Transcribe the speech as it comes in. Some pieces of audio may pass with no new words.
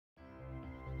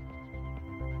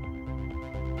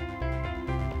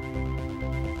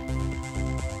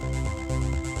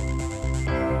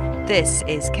This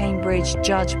is Cambridge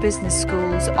Judge Business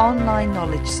School's online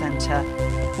knowledge centre,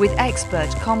 with expert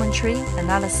commentary,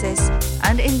 analysis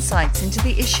and insights into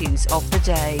the issues of the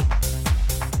day.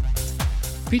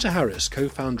 Peter Harris,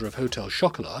 co-founder of Hotel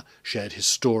Chocolat, shared his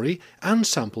story and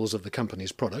samples of the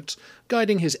company's products,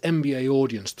 guiding his MBA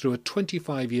audience through a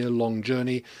 25-year-long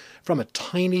journey from a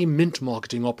tiny mint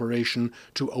marketing operation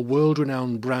to a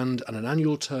world-renowned brand and an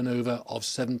annual turnover of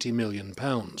 £70 million.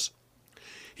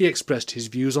 He expressed his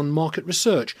views on market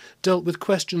research, dealt with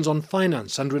questions on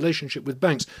finance and relationship with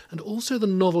banks, and also the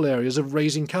novel areas of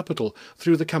raising capital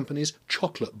through the company's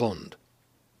chocolate bond.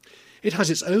 It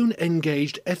has its own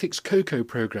engaged ethics cocoa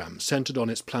programme centred on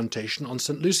its plantation on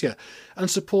St Lucia and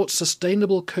supports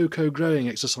sustainable cocoa growing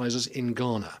exercises in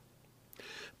Ghana.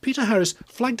 Peter Harris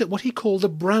flagged at what he called the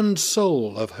brand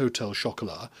soul of Hotel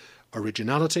Chocolat: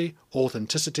 originality,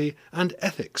 authenticity and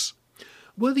ethics.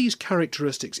 Were these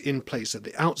characteristics in place at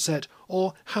the outset,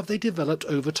 or have they developed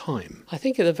over time? I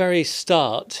think at the very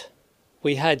start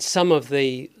we had some of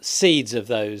the seeds of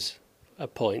those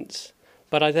points.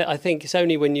 But I think it's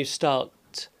only when you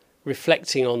start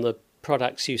reflecting on the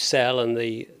products you sell and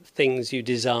the things you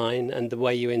design and the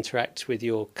way you interact with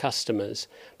your customers.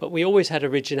 But we always had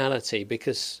originality,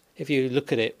 because if you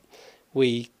look at it,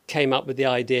 we came up with the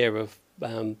idea of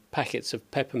packets of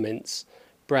peppermints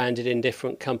branded in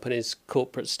different companies'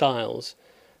 corporate styles.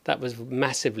 That was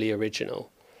massively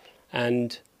original.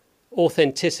 And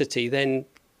authenticity then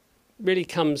really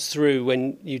comes through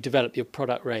when you develop your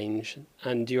product range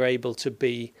and you're able to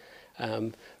be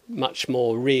much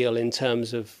more real in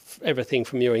terms of everything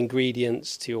from your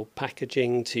ingredients to your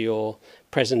packaging to your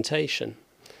presentation.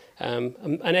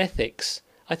 And ethics,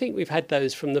 I think we've had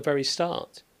those from the very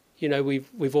start. You know,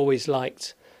 we've always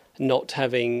liked not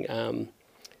having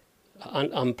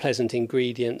unpleasant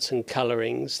ingredients and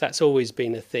colourings. That's always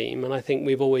been a theme, and I think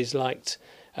we've always liked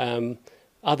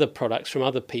other products from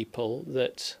other people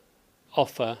that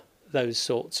offer those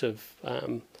sorts of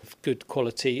good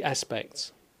quality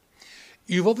aspects.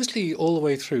 You've obviously all the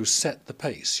way through set the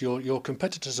pace. Your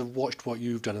competitors have watched what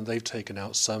you've done and they've taken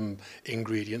out some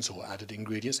ingredients or added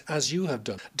ingredients, as you have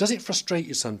done. Does it frustrate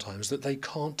you sometimes that they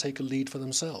can't take a lead for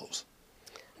themselves?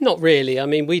 Not really. I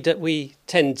mean, we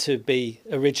tend to be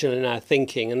original in our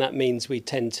thinking, and that means we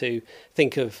tend to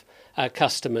think of our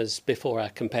customers before our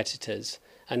competitors.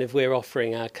 And if we're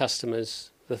offering our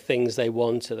customers the things they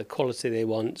want or the quality they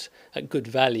want at good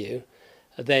value,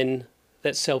 then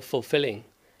that's self-fulfilling.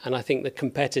 And I think the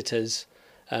competitors,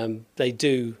 they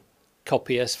do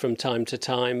copy us from time to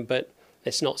time, but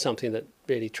it's not something that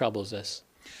really troubles us.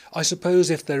 I suppose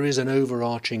if there is an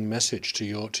overarching message to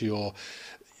your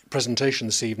presentation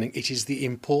this evening, it is the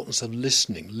importance of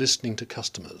listening to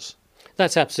customers.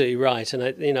 That's absolutely right.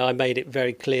 And I made it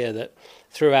very clear that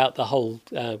throughout the whole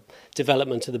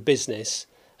development of the business,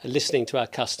 listening to our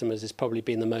customers has probably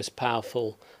been the most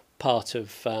powerful part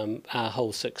of our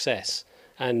whole success.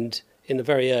 And in the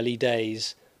very early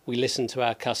days, we listened to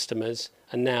our customers,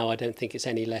 and now I don't think it's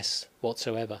any less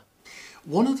whatsoever.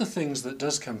 One of the things that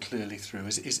does come clearly through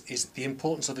is the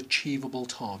importance of achievable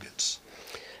targets.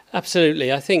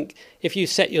 Absolutely. I think if you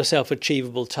set yourself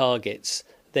achievable targets,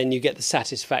 then you get the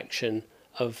satisfaction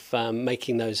of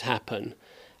making those happen.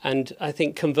 And I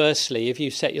think conversely, if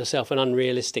you set yourself an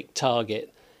unrealistic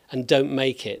target and don't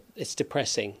make it, it's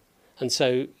depressing. And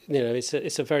so,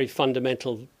 it's a very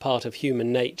fundamental part of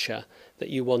human nature that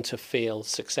you want to feel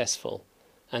successful.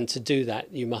 And to do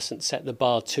that, you mustn't set the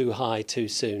bar too high too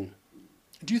soon.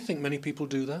 Do you think many people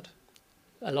do that?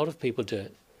 A lot of people do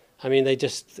it. I mean, they're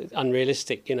just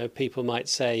unrealistic. People might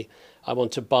say, I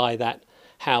want to buy that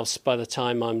house by the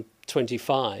time I'm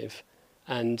 25.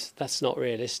 And that's not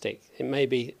realistic. It may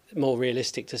be more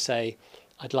realistic to say,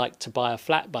 I'd like to buy a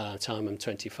flat by the time I'm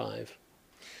 25.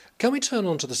 Can we turn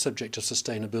on to the subject of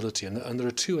sustainability? And there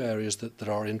are two areas that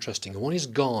are interesting. One is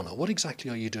Ghana. What exactly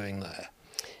are you doing there?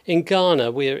 In Ghana,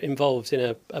 we're involved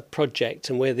in a project,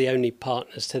 and we're the only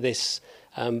partners to this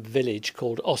village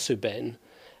called Osuben.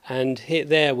 And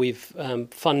there we've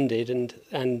funded,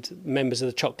 and members of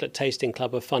the Chocolate Tasting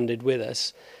Club have funded with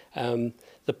us,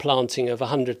 the planting of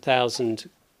 100,000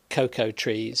 cocoa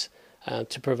trees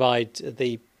to provide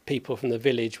the people from the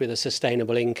village with a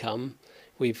sustainable income.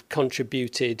 We've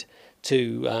contributed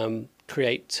to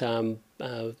create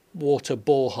water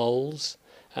boreholes,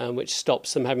 which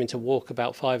stops them having to walk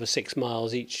about 5 or 6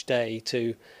 miles each day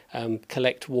to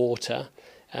collect water.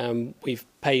 We've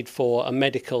paid for a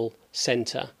medical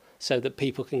centre so that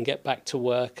people can get back to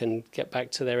work and get back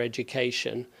to their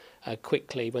education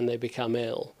quickly when they become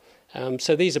ill.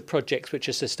 So these are projects which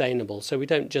are sustainable. So we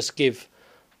don't just give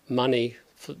money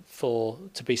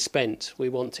to be spent. We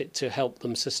want it to help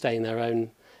them sustain their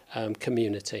own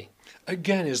community.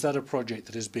 Again, is that a project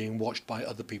that is being watched by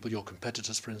other people, your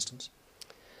competitors, for instance?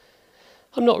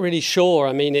 I'm not really sure.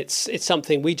 I mean, it's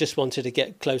something we just wanted to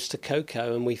get close to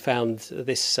cocoa, and we found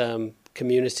this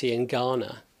community in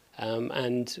Ghana,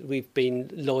 and we've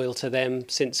been loyal to them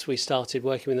since we started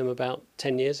working with them about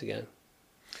 10 years ago.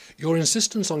 Your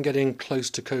insistence on getting close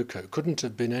to cocoa couldn't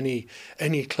have been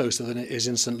any closer than it is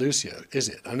in St. Lucia, is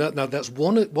it? And now that's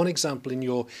one example in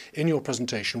your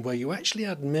presentation where you actually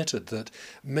admitted that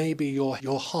maybe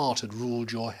your heart had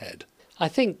ruled your head. I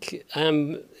think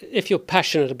if you're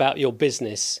passionate about your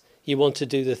business, you want to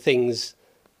do the things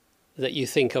that you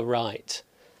think are right,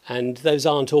 and those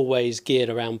aren't always geared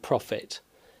around profit.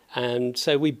 And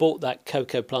so we bought that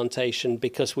cocoa plantation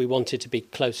because we wanted to be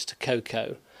close to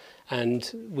cocoa.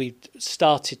 And we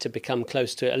started to become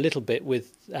close to it a little bit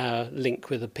with our link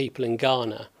with the people in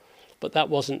Ghana. But that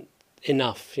wasn't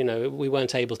enough. You know, we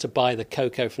weren't able to buy the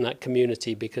cocoa from that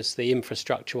community because the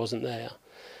infrastructure wasn't there.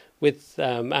 With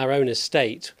our own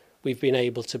estate, we've been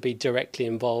able to be directly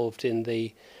involved in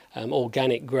the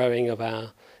organic growing of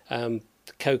our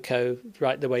cocoa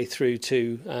right the way through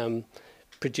to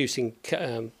producing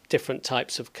different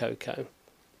types of cocoa.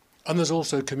 And there's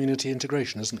also community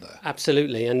integration, isn't there?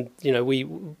 Absolutely, and you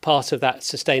know, part of that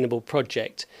sustainable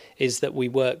project is that we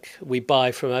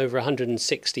buy from over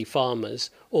 160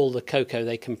 farmers all the cocoa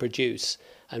they can produce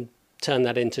and turn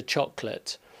that into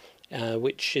chocolate,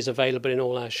 which is available in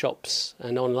all our shops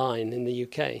and online in the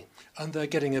UK. And they're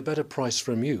getting a better price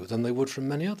from you than they would from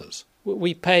many others.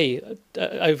 We pay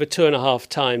over 2.5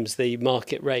 times the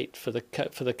market rate for the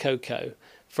cocoa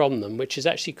from them, which has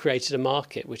actually created a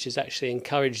market, which has actually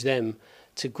encouraged them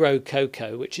to grow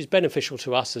cocoa, which is beneficial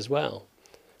to us as well.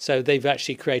 So they've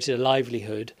actually created a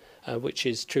livelihood which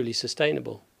is truly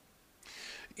sustainable.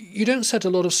 You don't set a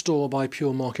lot of store by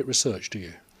pure market research, do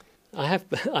you? I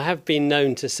have been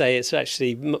known to say it's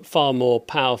actually far more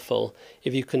powerful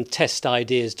if you can test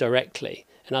ideas directly.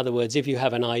 In other words, if you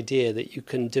have an idea that you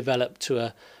can develop to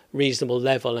a reasonable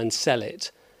level and sell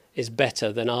it, is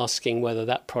better than asking whether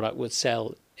that product would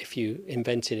sell if you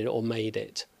invented it or made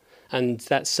it. And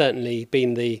that's certainly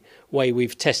been the way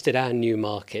we've tested our new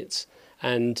markets.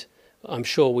 And I'm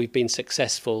sure we've been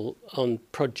successful on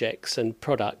projects and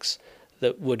products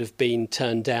that would have been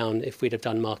turned down if we'd have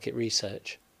done market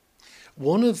research.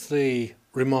 One of the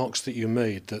remarks that you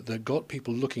made that got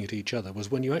people looking at each other was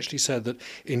when you actually said that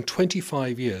in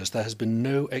 25 years there has been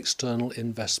no external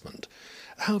investment.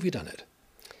 How have you done it?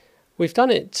 We've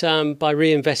done it by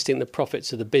reinvesting the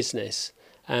profits of the business,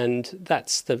 and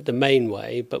that's the main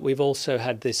way. But we've also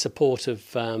had the support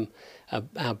of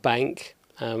our bank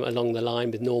along the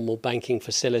line with normal banking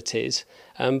facilities,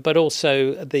 but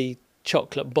also the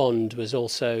chocolate bond was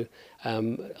also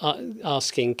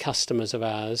asking customers of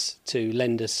ours to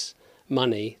lend us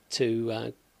money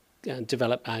to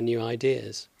develop our new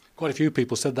ideas. Quite a few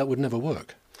people said that would never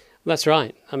work. That's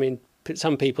right. I mean,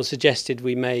 some people suggested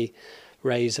we may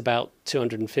raise about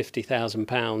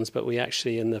 £250,000, but we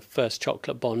actually, in the first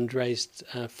chocolate bond, raised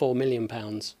 £4 million.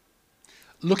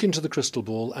 Look into the crystal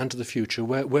ball and to the future.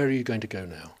 Where are you going to go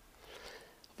now?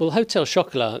 Well, Hotel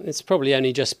Chocolat, it's probably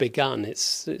only just begun.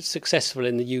 It's successful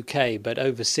in the UK, but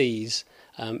overseas,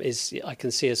 I can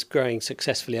see us growing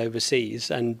successfully overseas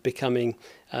and becoming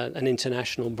an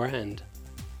international brand.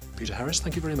 Peter Harris,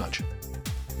 thank you very much.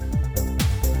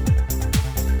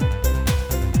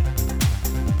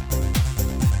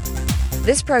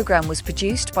 This programme was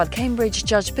produced by Cambridge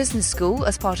Judge Business School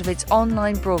as part of its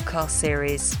online broadcast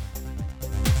series.